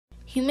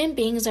Human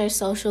beings are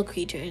social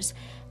creatures.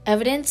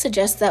 Evidence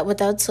suggests that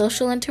without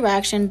social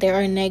interaction, there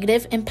are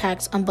negative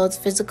impacts on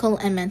both physical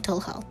and mental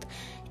health,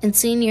 and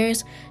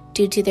seniors,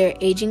 due to their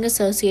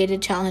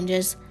aging-associated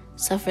challenges,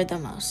 suffer the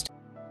most.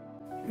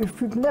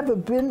 If you've never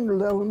been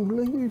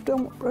lonely, you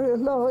don't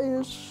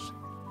realise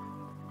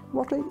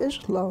what it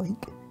is like.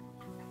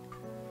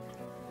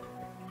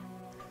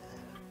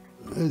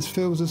 It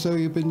feels as though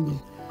you've been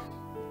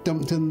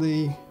dumped in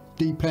the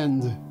deep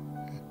end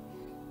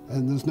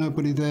and there's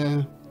nobody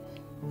there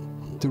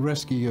to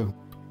rescue you.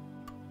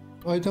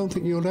 I don't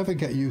think you'll ever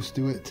get used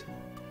to it.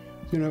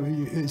 You know,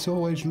 it's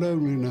always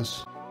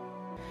loneliness.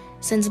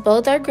 Since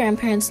both our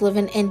grandparents live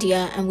in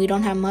India and we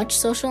don't have much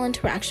social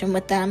interaction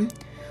with them,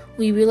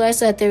 we realized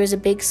that there is a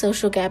big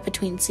social gap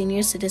between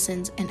senior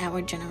citizens and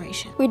our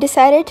generation. We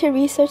decided to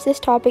research this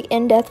topic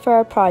in depth for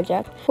our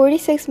project.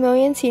 46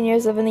 million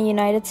seniors live in the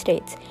United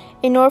States.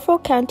 In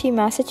Norfolk County,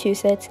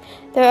 Massachusetts,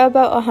 there are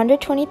about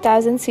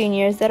 120,000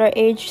 seniors that are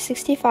aged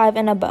 65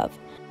 and above.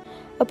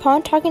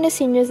 Upon talking to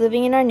seniors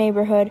living in our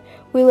neighborhood,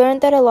 we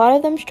learned that a lot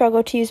of them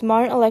struggle to use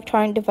modern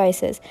electronic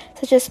devices,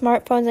 such as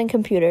smartphones and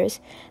computers.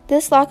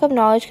 This lack of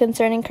knowledge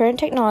concerning current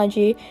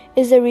technology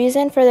is the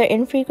reason for their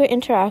infrequent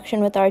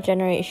interaction with our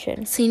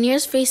generation.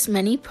 Seniors face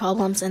many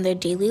problems in their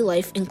daily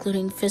life,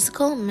 including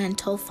physical,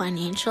 mental,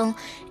 financial,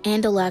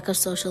 and a lack of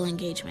social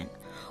engagement.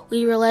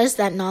 We realized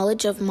that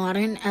knowledge of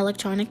modern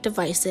electronic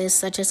devices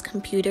such as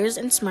computers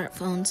and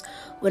smartphones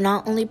would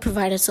not only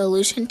provide a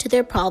solution to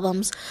their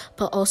problems,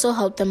 but also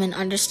help them in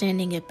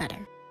understanding it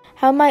better.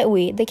 How might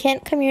we, the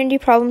Kent Community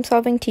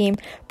Problem-Solving Team,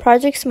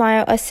 Project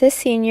SMILE, assist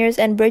seniors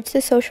and bridge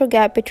the social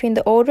gap between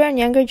the older and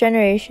younger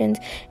generations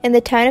in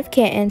the town of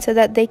Canton so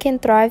that they can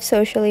thrive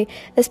socially,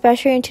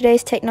 especially in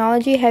today's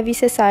technology-heavy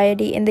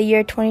society in the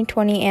year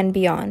 2020 and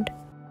beyond?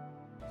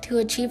 To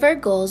achieve our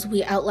goals,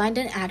 we outlined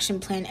an action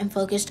plan and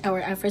focused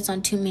our efforts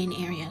on two main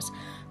areas.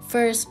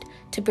 First,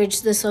 to bridge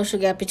the social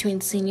gap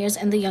between seniors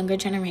and the younger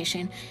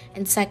generation,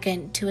 and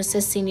second, to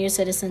assist senior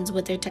citizens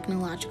with their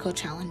technological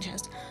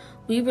challenges.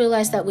 We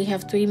realized that we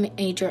have three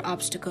major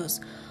obstacles.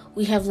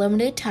 We have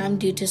limited time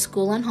due to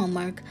school and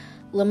homework,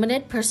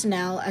 limited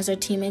personnel as our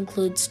team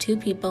includes 2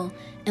 people,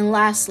 and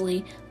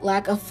lastly,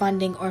 lack of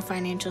funding or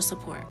financial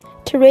support.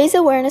 To raise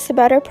awareness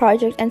about our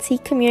project and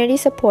seek community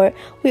support,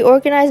 we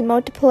organized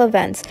multiple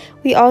events.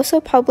 We also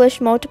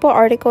published multiple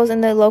articles in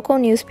the local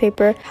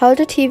newspaper, held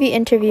a TV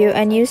interview,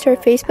 and used our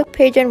Facebook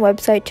page and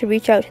website to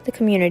reach out to the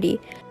community.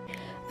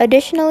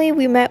 Additionally,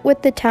 we met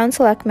with the town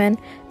selectmen,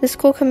 the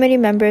school committee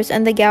members,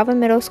 and the Galvin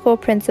Middle School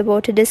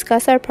principal to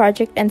discuss our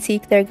project and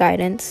seek their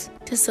guidance.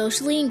 To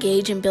socially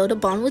engage and build a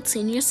bond with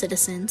senior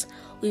citizens,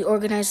 we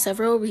organized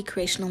several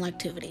recreational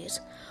activities.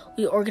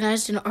 We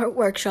organized an art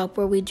workshop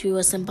where we drew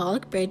a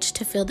symbolic bridge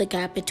to fill the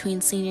gap between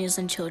seniors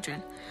and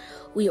children.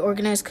 We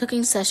organized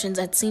cooking sessions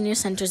at senior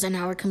centers in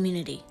our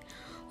community.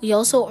 We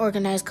also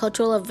organized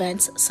cultural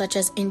events such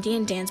as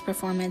Indian dance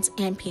performance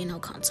and piano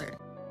concert.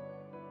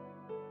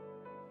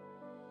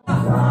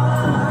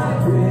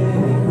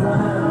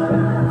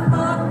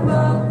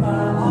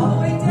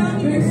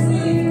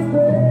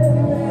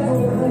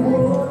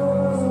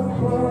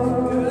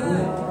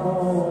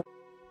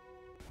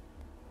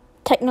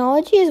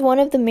 Technology is one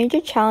of the major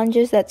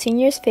challenges that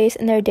seniors face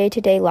in their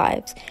day-to-day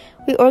lives.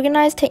 We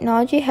organize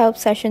technology help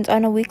sessions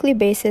on a weekly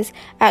basis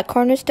at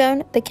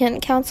Cornerstone, the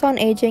Kent Council on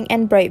Aging,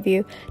 and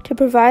Brightview to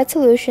provide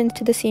solutions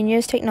to the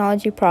seniors'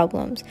 technology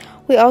problems.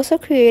 We also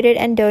created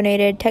and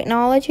donated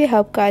technology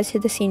help guides to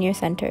the senior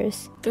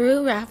centers.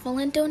 Through raffle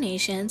and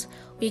donations,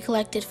 we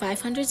collected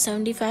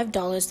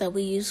 $575 that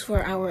we used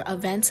for our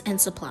events and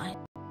supply.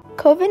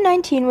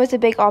 COVID-19 was a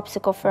big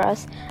obstacle for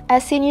us,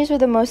 as seniors were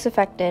the most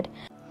affected.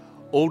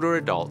 Older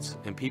adults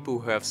and people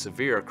who have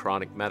severe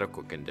chronic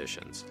medical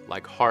conditions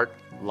like heart,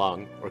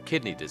 lung, or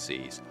kidney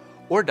disease,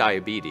 or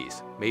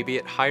diabetes may be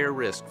at higher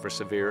risk for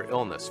severe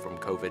illness from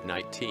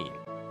COVID-19.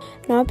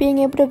 Not being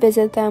able to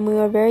visit them, we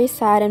were very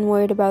sad and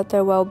worried about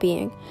their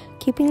well-being.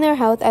 Keeping their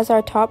health as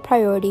our top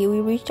priority, we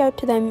reached out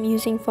to them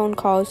using phone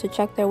calls to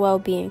check their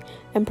well-being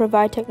and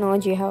provide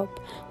technology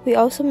help. We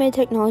also made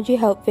technology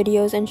help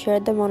videos and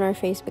shared them on our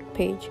Facebook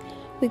page.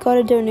 We got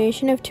a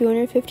donation of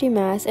 250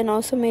 masks and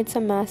also made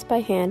some masks by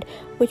hand,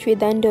 which we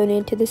then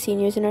donated to the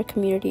seniors in our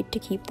community to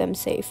keep them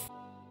safe.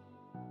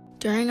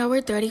 During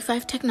our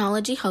 35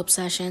 technology help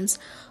sessions,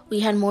 we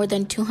had more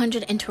than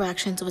 200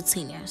 interactions with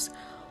seniors.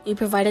 We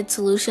provided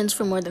solutions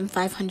for more than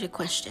 500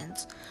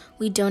 questions.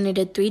 We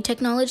donated 3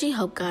 technology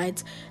help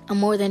guides and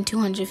more than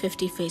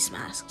 250 face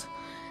masks.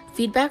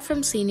 Feedback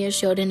from seniors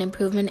showed an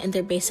improvement in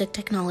their basic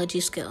technology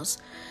skills.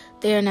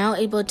 They are now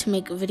able to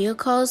make video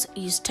calls,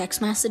 use text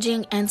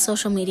messaging, and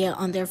social media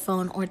on their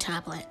phone or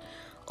tablet.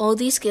 All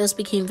these skills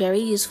became very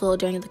useful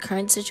during the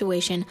current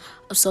situation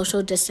of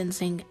social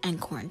distancing and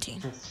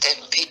quarantine. The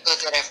people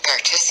that have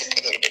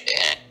participated in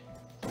it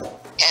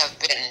have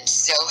been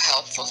so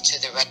helpful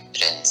to the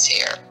residents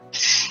here.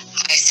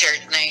 I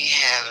certainly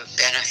have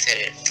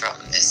benefited from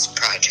this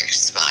Project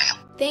SMILE.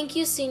 Thank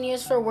you,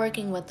 seniors, for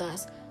working with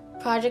us.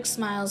 Project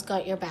SMILE's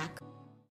got your back.